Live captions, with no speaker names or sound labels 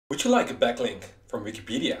Would you like a backlink from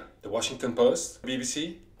Wikipedia, the Washington Post,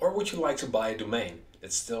 BBC? Or would you like to buy a domain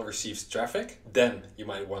that still receives traffic? Then you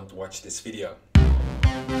might want to watch this video.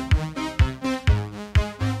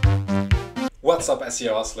 What's up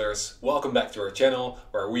SEO hustlers? Welcome back to our channel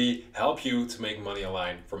where we help you to make money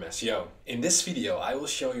online from SEO. In this video I will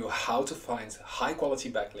show you how to find high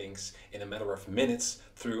quality backlinks in a matter of minutes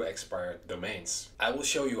through expired domains. I will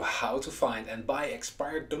show you how to find and buy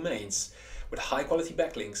expired domains with high quality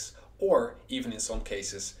backlinks, or even in some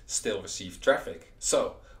cases still receive traffic.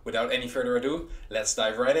 So without any further ado, let's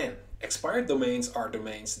dive right in. Expired domains are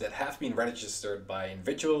domains that have been registered by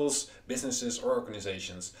individuals, businesses or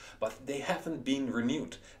organizations, but they haven't been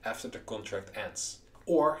renewed after the contract ends.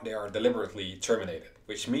 Or they are deliberately terminated,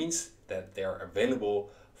 which means that they are available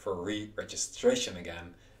for re-registration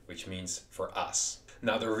again, which means for us.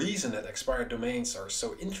 Now the reason that expired domains are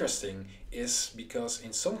so interesting is because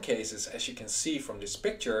in some cases, as you can see from this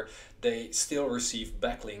picture, they still receive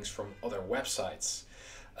backlinks from other websites.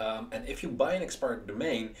 And if you buy an expired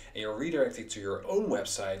domain and you're redirected to your own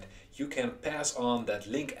website, you can pass on that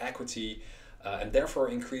link equity and therefore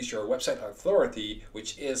increase your website authority,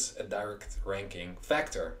 which is a direct ranking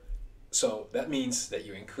factor. So that means that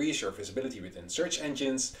you increase your visibility within search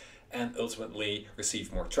engines and ultimately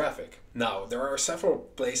receive more traffic. Now, there are several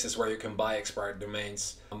places where you can buy expired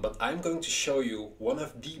domains, but I'm going to show you one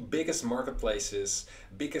of the biggest marketplaces,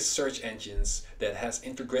 biggest search engines that has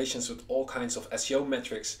integrations with all kinds of SEO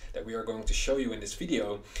metrics that we are going to show you in this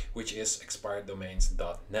video, which is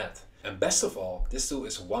expireddomains.net. And best of all, this tool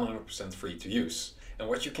is 100% free to use. And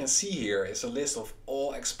what you can see here is a list of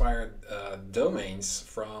all expired domains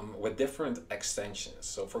with different extensions.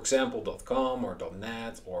 So for example, .com or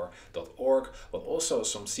 .net or .org, but also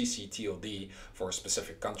some ccTLD for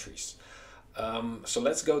specific countries. So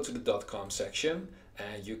let's go to the .com section,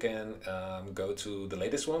 and you can go to the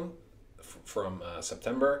latest one from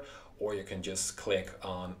September, or you can just click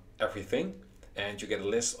on everything and you get a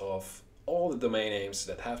list of all the domain names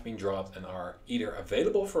that have been dropped and are either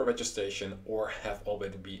available for registration or have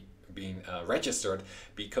already been registered,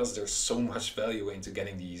 because there's so much value into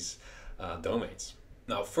getting these domains.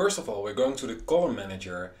 Now, first of all, we're going to the column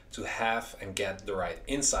manager to have and get the right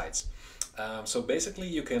insights. So basically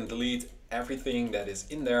you can delete everything that is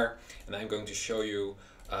in there, and I'm going to show you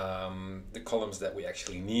the columns that we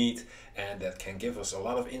actually need and that can give us a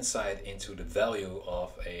lot of insight into the value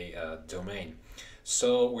of a domain.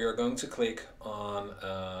 So we are going to click on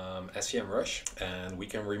SEMrush, and we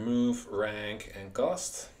can remove rank and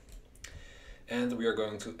cost, and we are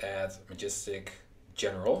going to add Majestic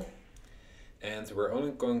General, and we're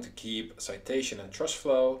only going to keep citation and trust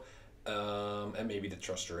flow, and maybe the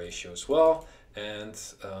trust ratio as well, and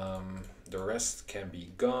the rest can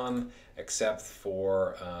be gone except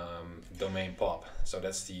for domain pop. So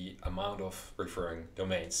that's the amount of referring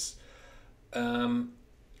domains.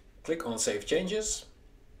 Click on Save Changes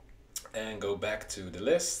and go back to the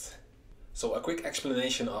list. So a quick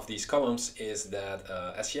explanation of these columns is that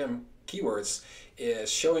SEM keywords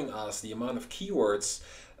is showing us the amount of keywords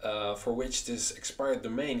for which this expired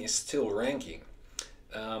domain is still ranking.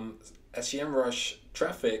 SEMrush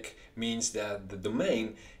traffic means that the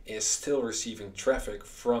domain is still receiving traffic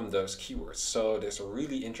from those keywords. So there's a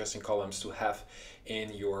really interesting columns to have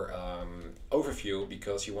in your overview,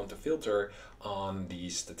 because you want to filter on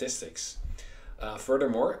these statistics.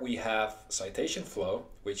 Furthermore, we have citation flow,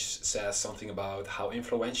 which says something about how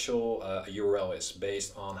influential a URL is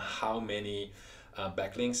based on how many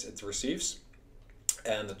backlinks it receives.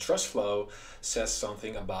 And the trust flow says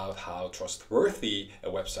something about how trustworthy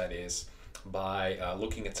a website is by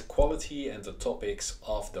looking at the quality and the topics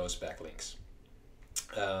of those backlinks.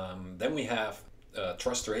 Then we have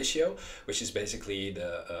trust ratio, which is basically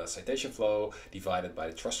the citation flow divided by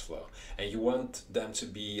the trust flow, and you want them to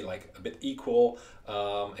be like a bit equal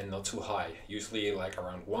and not too high, usually like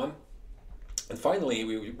around 1. And finally,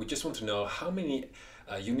 we just want to know how many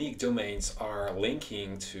unique domains are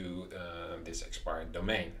linking to this expired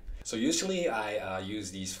domain. So usually I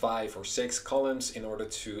use these 5 or 6 columns in order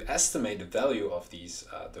to estimate the value of these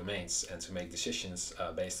domains and to make decisions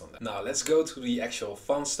based on that. Now let's go to the actual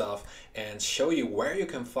fun stuff and show you where you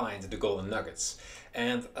can find the golden nuggets.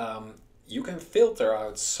 And you can filter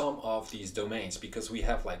out some of these domains, because we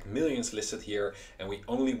have like millions listed here and we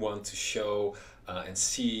only want to show and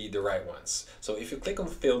see the right ones. So if you click on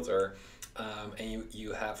filter and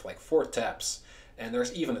you have like 4 tabs, And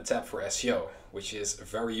there's even a tab for SEO, which is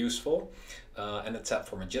very useful, and a tab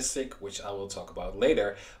for Majestic, which I will talk about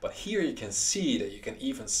later. But here you can see that you can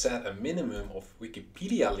even set a minimum of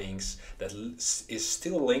Wikipedia links that is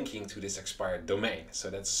still linking to this expired domain.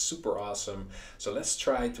 So that's super awesome. So let's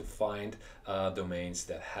try to find domains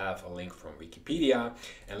that have a link from Wikipedia.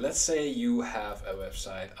 And let's say you have a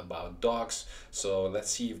website about dogs. So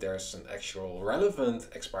let's see if there's an actual relevant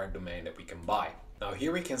expired domain that we can buy. Now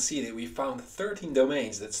here we can see that we found 13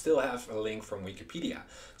 domains that still have a link from Wikipedia.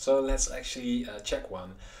 So let's actually check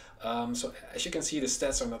one. So as you can see, the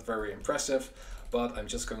stats are not very impressive, but I'm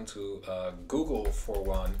just going to Google for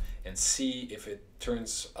one and see if it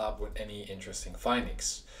turns up with any interesting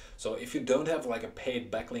findings. So if you don't have like a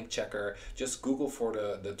paid backlink checker, just Google for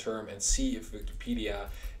the term and see if Wikipedia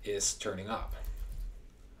is turning up.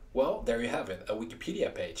 Well, there you have it, a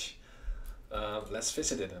Wikipedia page. Let's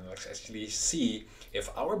visit it and let's actually see if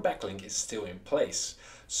our backlink is still in place.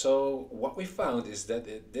 So what we found is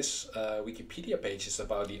that this Wikipedia page is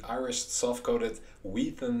about the Irish soft-coded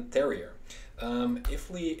Wheaten Terrier.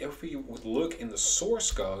 If we would look in the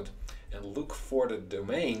source code and look for the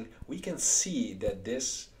domain, we can see that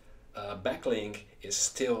this backlink is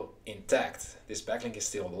still intact. This backlink is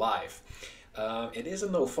still live. It is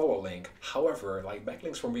a no-follow link. However, like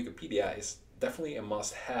backlinks from Wikipedia is definitely a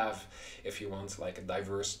must-have if you want like a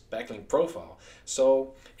diverse backlink profile.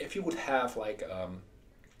 So if you would have like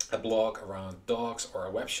a blog around dogs or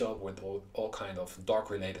a web shop with all kind of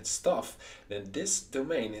dog-related stuff, then this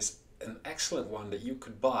domain is an excellent one that you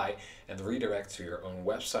could buy and redirect to your own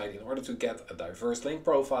website in order to get a diverse link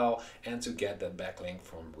profile and to get that backlink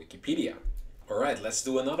from Wikipedia. Alright, let's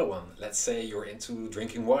do another one. Let's say you're into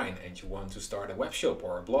drinking wine and you want to start a web shop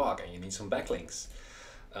or a blog and you need some backlinks.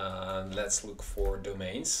 Let's look for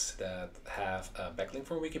domains that have a backlink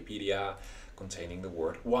from Wikipedia containing the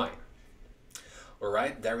word wine.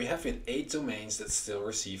 Alright, there we have it, 8 domains that still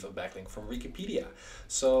receive a backlink from Wikipedia.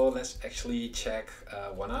 So let's actually check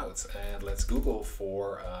one out and let's Google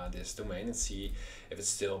for this domain and see if it's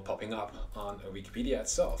still popping up on Wikipedia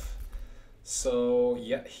itself. So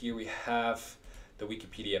yeah, here we have the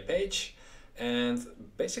Wikipedia page. And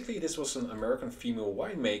basically this was an American female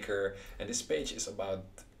winemaker, and this page is about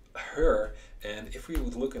her. And if we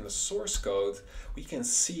would look in the source code, we can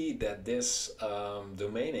see that this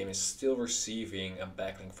domain name is still receiving a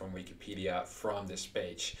backlink from Wikipedia from this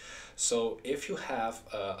page. So if you have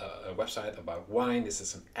a website about wine, this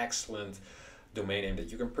is an excellent domain name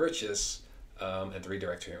that you can purchase and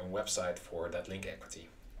redirect to your own website for that link equity.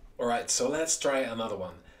 Alright, so let's try another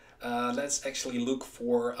one. Let's actually look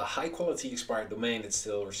for a high quality expired domain that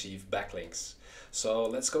still receives backlinks. So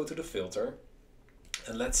let's go to the filter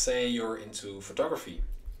and let's say you're into photography.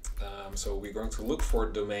 So we're going to look for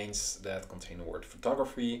domains that contain the word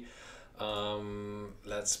photography.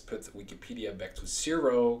 Let's put Wikipedia back to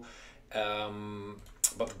 0,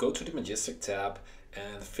 but go to the Majestic tab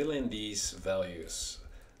and fill in these values.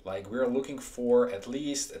 Like we're looking for at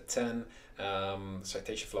least a 10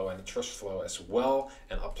 citation flow and a trust flow as well,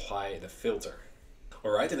 and apply the filter.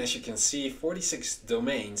 Alright, and as you can see, 46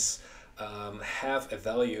 domains have a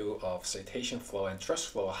value of citation flow and trust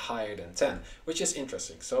flow higher than 10, which is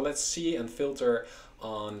interesting. So let's see and filter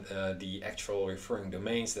on the actual referring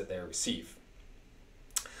domains that they receive.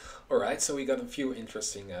 Alright, so we got a few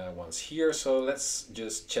interesting ones here. So let's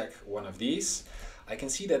just check one of these. I can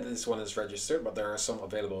see that this one is registered, but there are some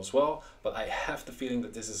available as well. But I have the feeling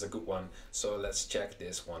that this is a good one. So let's check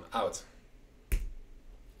this one out.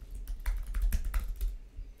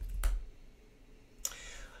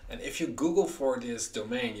 And if you Google for this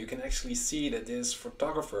domain, you can actually see that this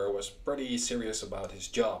photographer was pretty serious about his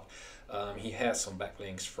job. He has some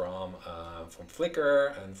backlinks from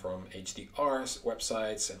Flickr and from HDR's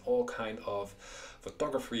websites and all kind of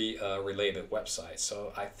photography related websites.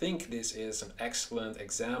 So I think this is an excellent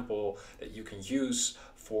example that you can use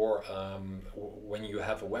for when you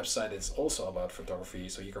have a website that's also about photography,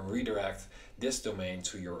 so you can redirect this domain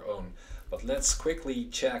to your own. But let's quickly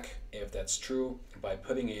check if that's true by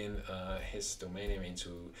putting in his domain name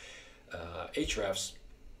into Ahrefs.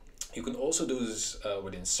 You can also do this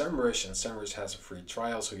within SEMrush, and SEMrush has a free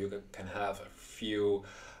trial, so you can have a few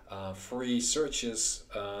free searches.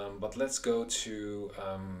 But let's go to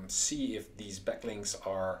see if these backlinks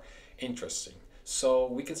are interesting. So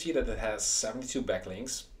we can see that it has 72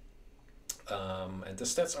 backlinks, and the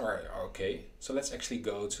stats are okay. So let's actually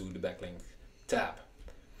go to the backlink tab.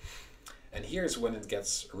 And here's when it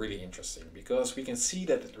gets really interesting, because we can see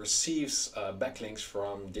that it receives backlinks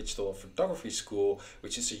from Digital Photography School,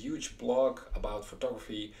 which is a huge blog about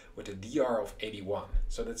photography with a DR of 81.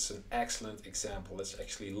 So that's an excellent example. Let's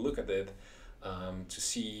actually look at it to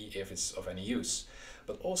see if it's of any use.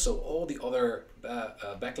 But also all the other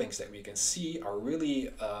backlinks that we can see are really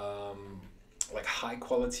like high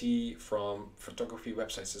quality from photography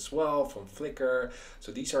websites as well, from Flickr.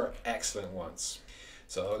 So these are excellent ones.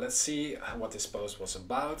 So let's see what this post was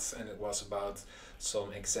about, and it was about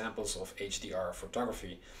some examples of HDR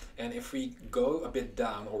photography. And if we go a bit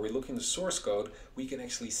down, or we look in the source code, we can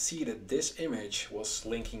actually see that this image was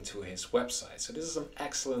linking to his website. So this is an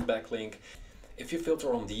excellent backlink. If you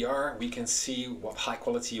filter on DR, we can see what high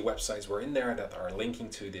quality websites were in there that are linking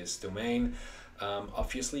to this domain.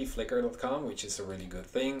 Obviously flickr.com, which is a really good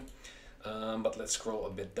thing. But let's scroll a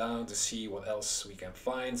bit down to see what else we can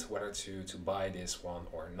find, whether to buy this one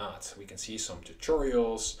or not. We can see some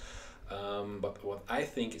tutorials, but what I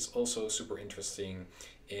think is also super interesting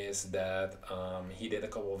is that he did a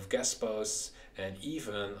couple of guest posts and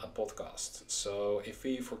even a podcast. So if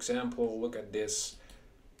we, for example, look at this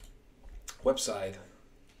website,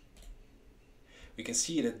 we can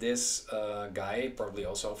see that this guy, probably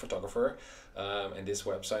also a photographer, and this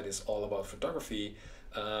website is all about photography,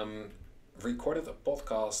 recorded a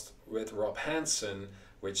podcast with Rob Hansen,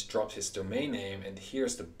 which dropped his domain name, and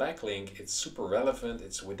here's the backlink. It's super relevant,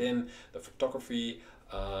 it's within the photography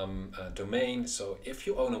domain. So if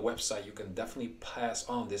you own a website, you can definitely pass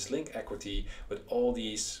on this link equity with all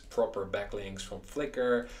these proper backlinks from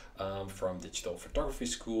Flickr, from Digital Photography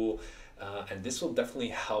School, and this will definitely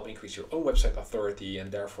help increase your own website authority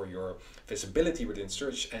and therefore your visibility within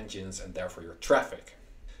search engines and therefore your traffic.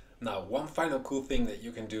 Now, one final cool thing that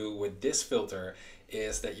you can do with this filter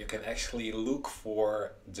is that you can actually look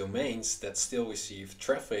for domains that still receive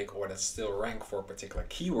traffic or that still rank for particular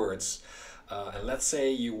keywords. And let's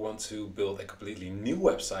say you want to build a completely new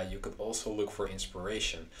website, you could also look for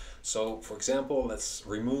inspiration. So for example, let's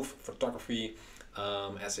remove photography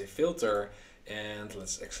as a filter, and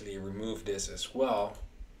let's actually remove this as well,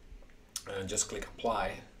 and just click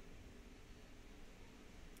apply.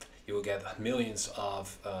 You will get millions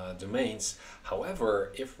of domains.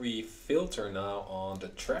 However, if we filter now on the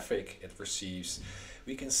traffic it receives,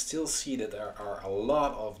 we can still see that there are a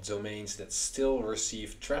lot of domains that still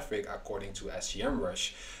receive traffic according to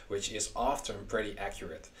SEMrush, which is often pretty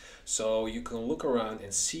accurate. So you can look around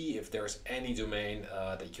and see if there's any domain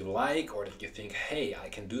that you like, or that you think, hey, I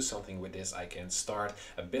can do something with this, I can start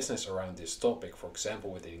a business around this topic, for example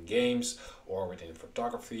within games or within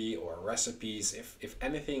photography or recipes. If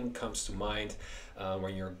anything comes to mind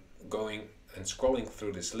when you're going and scrolling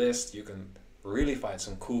through this list, you can really find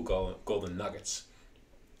some cool golden nuggets.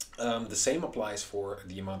 The same applies for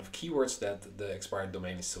the amount of keywords that the expired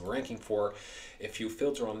domain is still ranking for. If you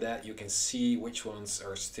filter on that, you can see which ones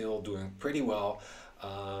are still doing pretty well,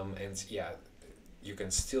 and yeah, you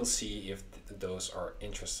can still see if those are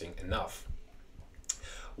interesting enough.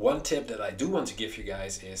 One tip that I do want to give you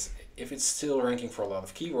guys is, if it's still ranking for a lot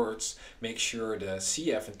of keywords, make sure the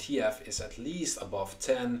CF and TF is at least above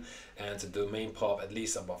 10 and the domain pop at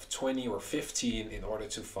least above 20 or 15 in order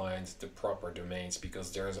to find the proper domains,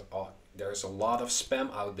 because there's a lot of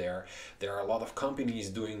spam out there. There are a lot of companies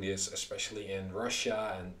doing this, especially in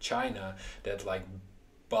Russia and China, that like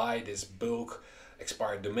buy this bulk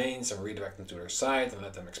expired domains and redirect them to their site and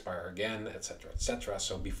let them expire again, etc, etc.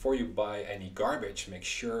 So before you buy any garbage, make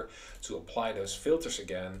sure to apply those filters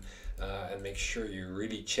again, and make sure you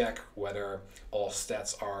really check whether all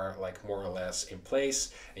stats are like more or less in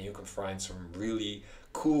place, and you can find some really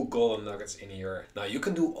cool golden nuggets in here. Now you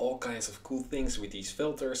can do all kinds of cool things with these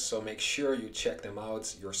filters, so make sure you check them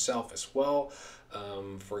out yourself as well.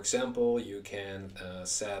 For example, you can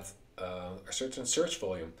set a certain search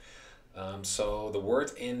volume. So the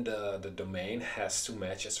word in the domain has to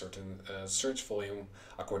match a certain search volume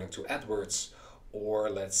according to AdWords. Or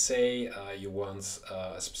let's say you want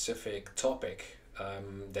a specific topic,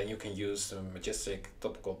 then you can use the Majestic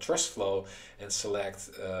Topical Trust Flow and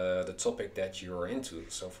select the topic that you're into.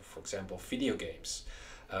 So for example, video games.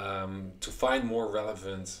 To find more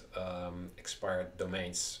relevant expired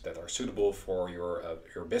domains that are suitable for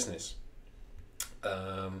your business.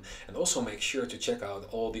 And also make sure to check out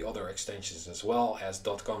all the other extensions as well, as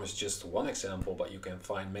 .com is just one example, but you can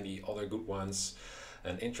find many other good ones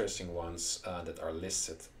and interesting ones that are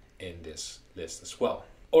listed in this list as well.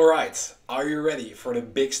 Alright, are you ready for the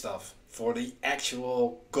big stuff? For the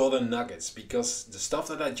actual golden nuggets? Because the stuff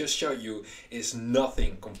that I just showed you is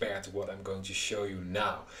nothing compared to what I'm going to show you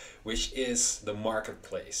now, which is the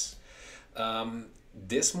marketplace.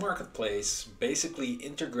 This marketplace basically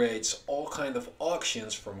integrates all kind of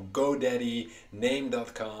auctions from GoDaddy,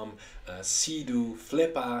 Name.com, Sea-Doo,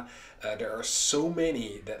 Flippa. There are so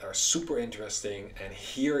many that are super interesting, and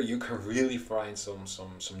here you can really find some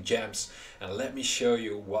gems. And let me show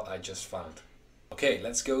you what I just found. Okay,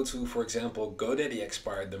 let's go to, for example, GoDaddy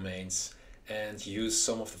expired domains and use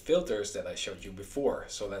some of the filters that I showed you before.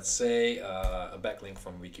 So let's say a backlink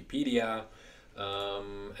from Wikipedia.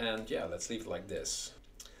 And yeah, let's leave it like this.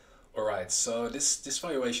 Alright, so this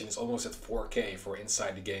valuation is almost at 4K for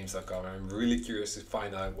InsideTheGames.com. I'm really curious to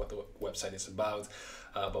find out what the website is about,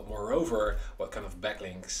 but moreover, what kind of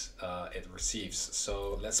backlinks it receives.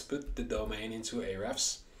 So let's put the domain into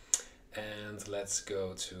Ahrefs and let's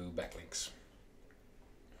go to backlinks.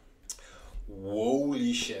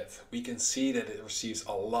 Holy shit, we can see that it receives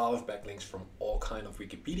a lot of backlinks from all kind of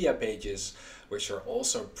Wikipedia pages, which are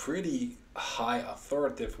also pretty high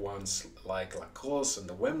authoritative ones like lacrosse and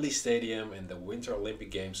the Wembley Stadium and the Winter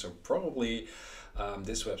Olympic Games. So probably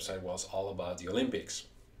this website was all about the Olympics.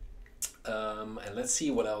 And let's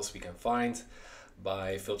see what else we can find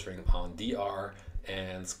by filtering on DR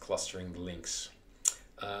and clustering the links.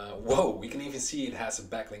 Whoa, we can even see it has a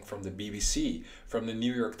backlink from the BBC, from the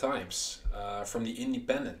New York Times, from the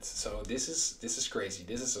Independent. So this is crazy.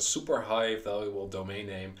 This is a super high valuable domain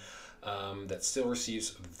name that still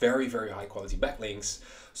receives very, very high quality backlinks.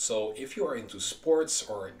 So if you are into sports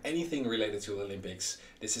or anything related to the Olympics,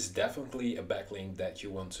 this is definitely a backlink that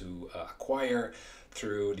you want to acquire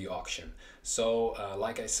through the auction. So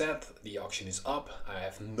like I said, the auction is up. I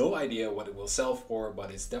have no idea what it will sell for, but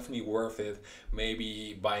it's definitely worth it.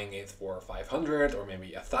 Maybe buying it for $500 or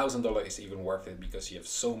maybe $1,000 is even worth it because you have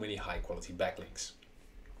so many high quality backlinks.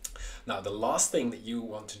 Now, the last thing that you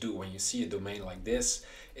want to do when you see a domain like this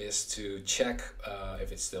is to check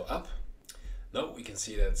if it's still up. No, we can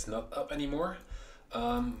see that it's not up anymore.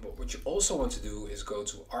 But what you also want to do is go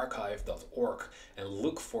to archive.org and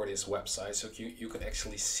look for this website so you can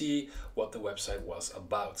actually see what the website was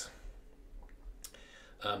about.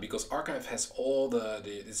 Because Archive has all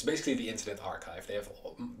it's basically the Internet Archive. They have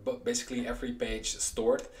basically every page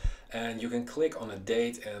stored, and you can click on a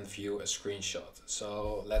date and view a screenshot.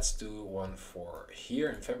 So let's do one for here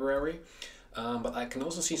in February. But I can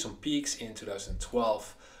also see some peaks in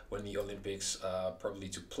 2012 when the Olympics probably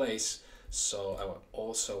took place. So I would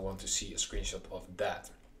also want to see a screenshot of that.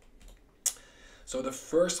 So the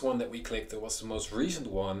first one that we clicked, that was the most recent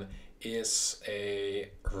one, is a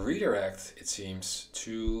redirect, it seems,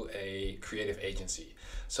 to a creative agency.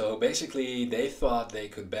 So basically they thought they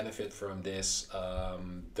could benefit from this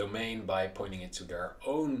domain by pointing it to their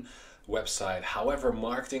own website. However,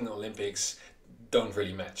 marketing Olympics don't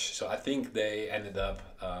really match. So I think they ended up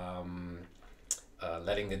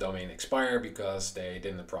letting the domain expire because they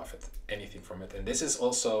didn't profit anything from it. And this is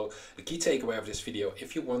also the key takeaway of this video.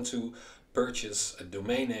 If you want to purchase a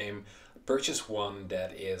domain name, purchase one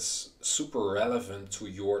that is super relevant to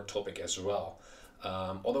your topic as well.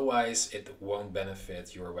 Otherwise, it won't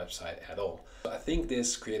benefit your website at all. I think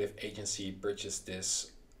this creative agency purchased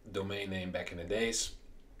this domain name back in the days,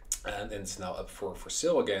 and it's now up for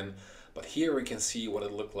sale again. But here we can see what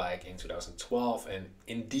it looked like in 2012, and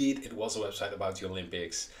indeed it was a website about the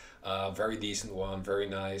Olympics. Very decent one, very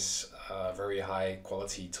nice, very high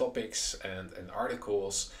quality topics and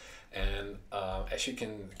articles. And as you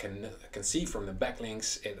can see from the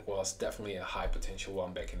backlinks, it was definitely a high potential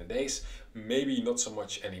one back in the days. Maybe not so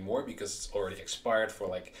much anymore because it's already expired for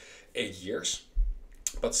like 8 years.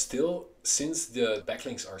 But still, since the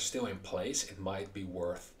backlinks are still in place, it might be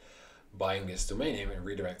worth buying this domain name and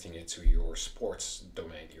redirecting it to your sports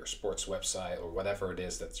domain, your sports website, or whatever it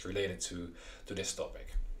is that's related to this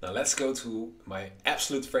topic. Now let's go to my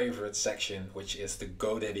absolute favorite section, which is the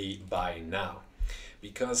GoDaddy Buy Now.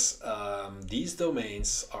 Because these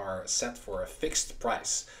domains are set for a fixed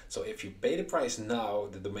price. So if you pay the price now,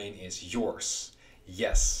 the domain is yours.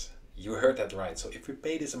 Yes, you heard that right. So if we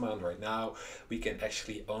pay this amount right now, we can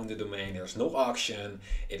actually own the domain. There's no auction.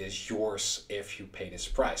 It is yours if you pay this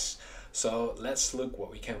price. So let's look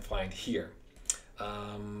what we can find here.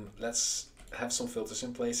 Let's have some filters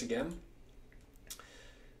in place again.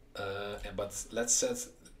 But let's set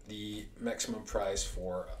the maximum price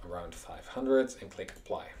for around 500 and click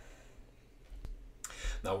apply.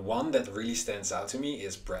 Now, one that really stands out to me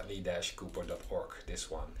is bradley-cooper.org,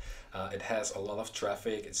 this one. It has a lot of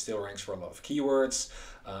traffic, it still ranks for a lot of keywords.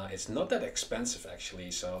 It's not that expensive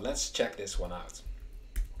actually, so let's check this one out.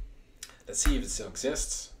 Let's see if it still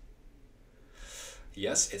exists.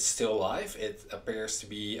 Yes, it's still live. It appears to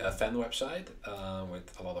be a fan website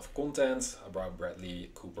with a lot of content about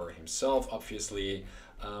Bradley Cooper himself, obviously,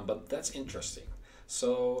 but that's interesting.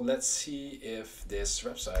 So let's see if this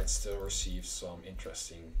website still receives some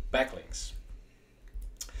interesting backlinks.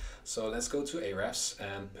 So let's go to Ahrefs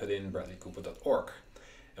and put in bradleycooper.org.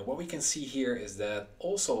 And what we can see here is that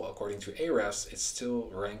also according to Ahrefs, it's still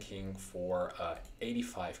ranking for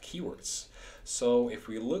 85 keywords. So if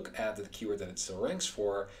we look at the keyword that it still ranks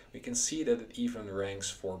for, we can see that it even ranks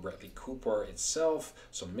for Bradley Cooper itself,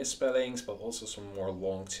 some misspellings, but also some more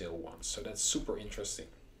long tail ones. So that's super interesting.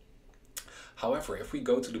 However, if we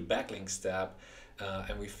go to the Backlinks tab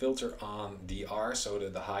and we filter on DR, so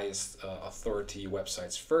the highest authority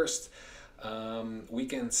websites first, we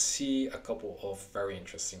can see a couple of very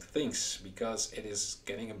interesting things, because it is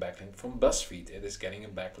getting a backlink from BuzzFeed, it is getting a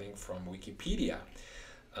backlink from Wikipedia.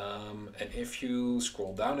 And if you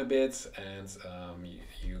scroll down a bit and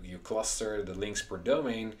you cluster the links per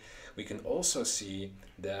domain, we can also see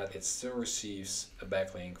that it still receives a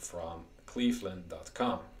backlink from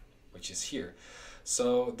cleveland.com, which is here.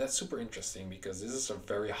 So that's super interesting, because this is a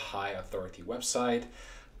very high authority website.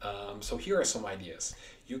 So here are some ideas.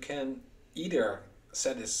 You can either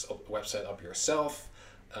set this website up yourself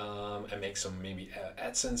and make some maybe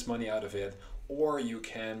AdSense money out of it, or you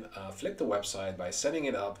can flip the website by setting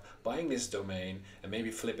it up, buying this domain, and maybe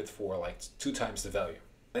flip it for like 2 times the value.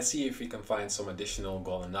 Let's see if we can find some additional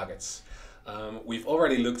golden nuggets. We've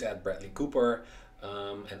already looked at Bradley Cooper,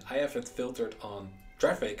 and I have it filtered on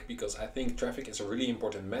traffic, because I think traffic is a really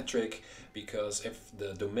important metric, because if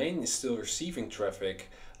the domain is still receiving traffic,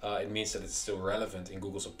 it means that it's still relevant in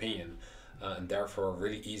Google's opinion, and therefore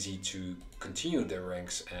really easy to continue their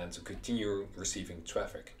ranks and to continue receiving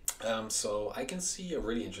traffic. So I can see a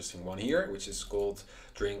really interesting one here, which is called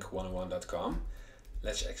drink101.com.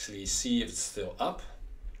 Let's actually see if it's still up.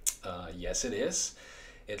 Yes, it is.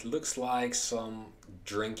 It looks like some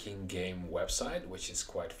drinking game website, which is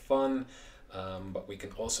quite fun. But we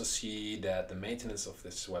can also see that the maintenance of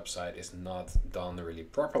this website is not done really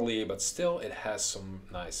properly, but still it has some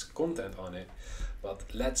nice content on it. But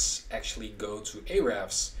let's actually go to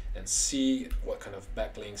Ahrefs and see what kind of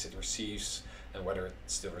backlinks it receives and whether it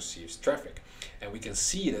still receives traffic. And we can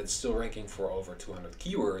see that it's still ranking for over 200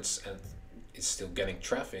 keywords and it's still getting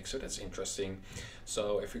traffic, so that's interesting.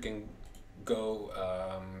 So if we can go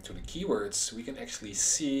to the keywords, we can actually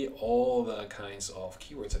see all the kinds of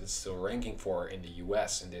keywords that it's still ranking for in the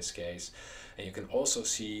US in this case. And you can also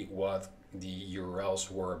see what the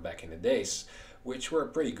URLs were back in the days, which were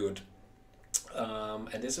pretty good.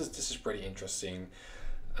 And this is pretty interesting.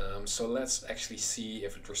 So let's actually see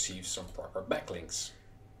if it receives some proper backlinks.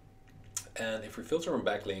 And if we filter on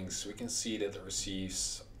backlinks, we can see that it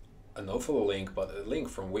receives a no-follow link, but a link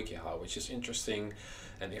from WikiHow, which is interesting.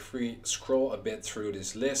 And if we scroll a bit through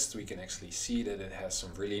this list, we can actually see that it has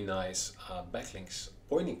some really nice backlinks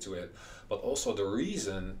pointing to it. But also the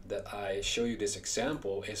reason that I show you this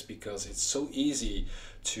example is because it's so easy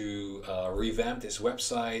to revamp this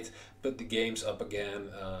website, put the games up again,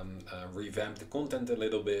 revamp the content a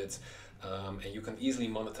little bit, and you can easily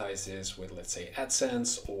monetize this with, let's say,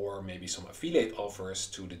 AdSense or maybe some affiliate offers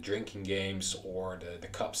to the drinking games or the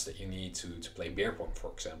cups that you need to play beer pong,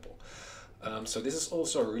 for example. So this is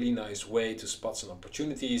also a really nice way to spot some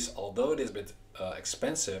opportunities. Although it is a bit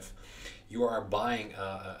expensive, you are buying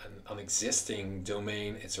an existing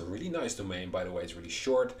domain. It's a really nice domain, by the way. It's really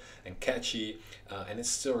short and catchy, and it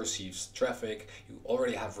still receives traffic. You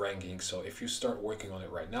already have rankings, so if you start working on it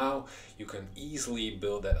right now, you can easily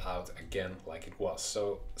build that out again like it was.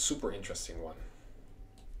 So super interesting one.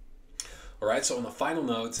 Alright, so on a final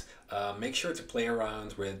note, make sure to play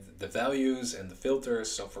around with the values and the filters.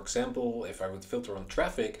 So for example, if I would filter on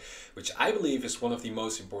traffic, which I believe is one of the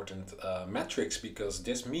most important metrics, because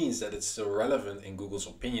this means that it's still relevant in Google's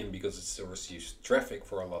opinion because it still receives traffic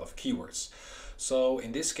for a lot of keywords. So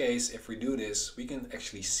in this case, if we do this, we can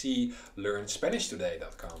actually see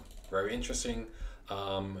learnspanishtoday.com. Very interesting.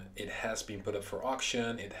 It has been put up for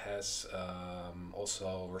auction. It has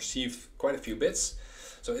also received quite a few bits.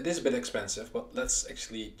 So it is a bit expensive, but let's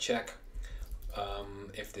actually check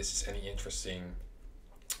if this is any interesting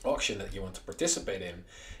auction that you want to participate in.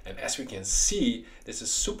 And as we can see, this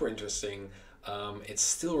is super interesting. It's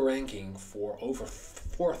still ranking for over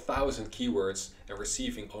 4,000 keywords and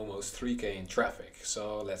receiving almost 3K in traffic.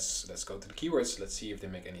 So let's go to the keywords. Let's see if they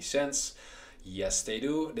make any sense. Yes, they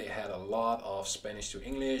do. They had a lot of Spanish to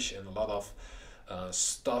English and a lot of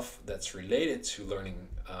stuff that's related to learning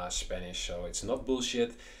Spanish, so it's not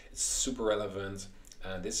bullshit, it's super relevant,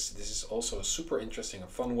 and this is also a super interesting and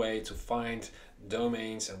fun way to find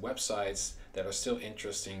domains and websites that are still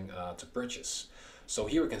interesting to purchase. So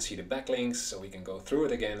here we can see the backlinks, so we can go through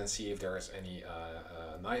it again and see if there's any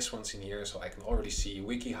nice ones in here. So I can already see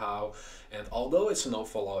WikiHow, and although it's a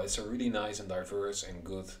no-follow, it's a really nice and diverse and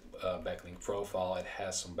good backlink profile. It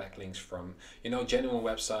has some backlinks from, you know, genuine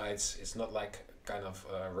websites. It's not like kind of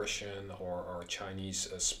Russian or Chinese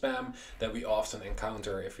spam that we often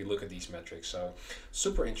encounter if we look at these metrics. So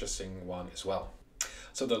super interesting one as well.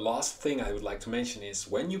 So the last thing I would like to mention is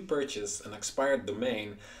when you purchase an expired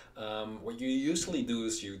domain, what you usually do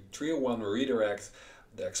is you 301 redirect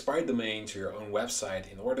the expired domain to your own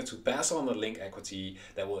website in order to pass on the link equity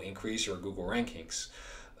that will increase your Google rankings.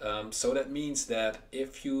 So that means that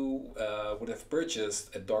if you would have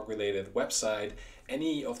purchased a dog-related website,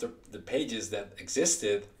 any of the pages that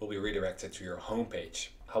existed will be redirected to your homepage.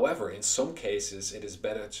 However, in some cases, it is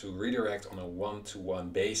better to redirect on a one-to-one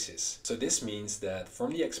basis. So this means that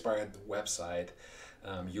from the expired website,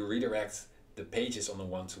 you redirect the pages on a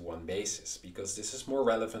one-to-one basis, because this is more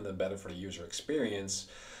relevant and better for the user experience,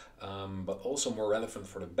 but also more relevant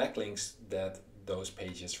for the backlinks that those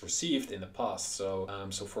pages received in the past.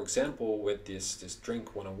 So for example, with this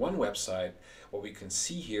Drink 101 website, what we can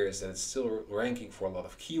see here is that it's still ranking for a lot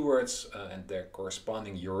of keywords and their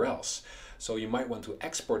corresponding URLs. So you might want to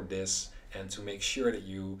export this and to make sure that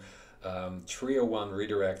you 301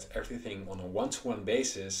 redirect everything on a one-to-one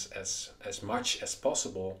basis as much as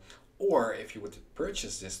possible. Or if you would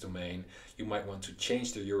purchase this domain, you might want to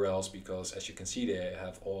change the URLs, because as you can see, they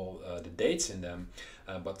have all the dates in them,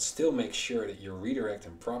 but still make sure that you redirect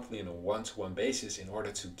them properly on a one-to-one basis in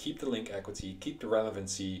order to keep the link equity, keep the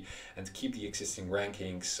relevancy, and keep the existing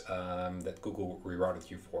rankings that Google rerouted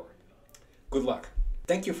you for. Good luck.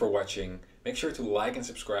 Thank you for watching. Make sure to like and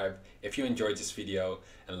subscribe if you enjoyed this video,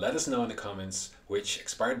 and let us know in the comments which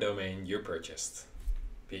expired domain you purchased.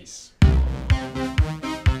 Peace.